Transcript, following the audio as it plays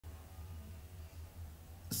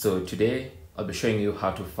So today I'll be showing you how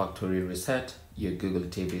to factory reset your Google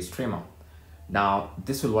TV streamer. Now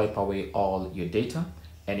this will wipe away all your data,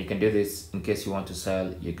 and you can do this in case you want to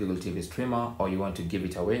sell your Google TV streamer, or you want to give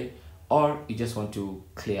it away, or you just want to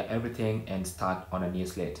clear everything and start on a new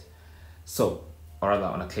slate. So, or rather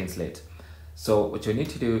on a clean slate. So what you need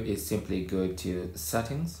to do is simply go to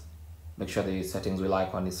settings, make sure the settings wheel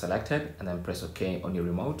icon is selected, and then press OK on your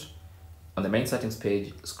remote. On the main settings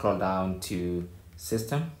page, scroll down to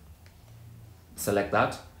system, select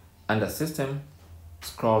that. Under system,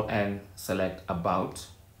 scroll and select about,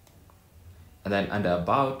 and then under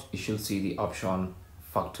about you should see the option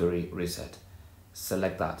factory reset.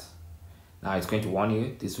 Select that. Now it's going to warn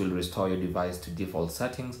you this will restore your device to default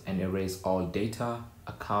settings and erase all data,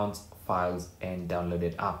 accounts, files, and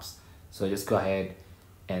downloaded apps. So just go ahead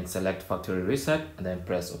and select factory reset and then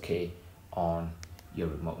press OK on your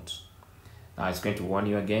remote. Now it's going to warn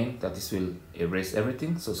you again that this will erase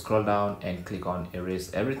everything, so scroll down and click on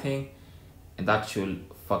erase everything, and that should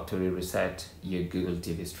factory reset your Google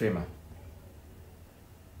TV streamer.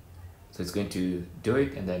 So it's going to do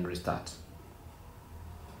it and then restart.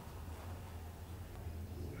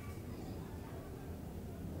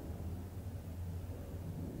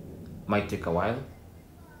 Might take a while,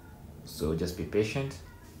 so just be patient.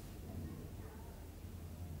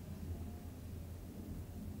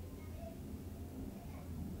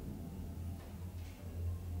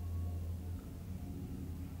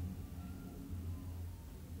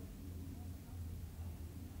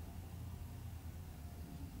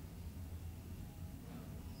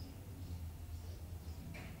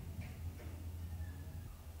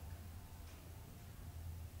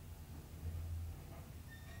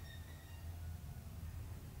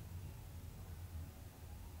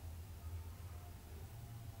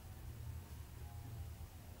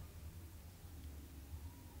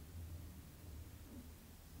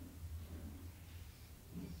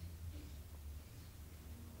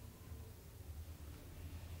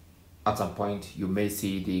 At some point you may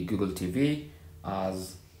see the Google TV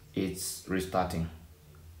as it's restarting.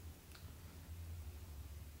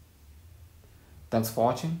 Thanks for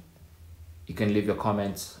watching. You can leave your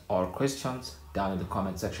comments or questions down in the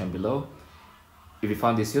comment section below. If you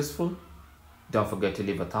found this useful, don't forget to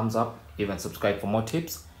leave a thumbs up, even subscribe for more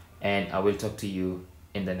tips, and I will talk to you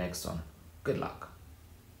in the next one. Good luck.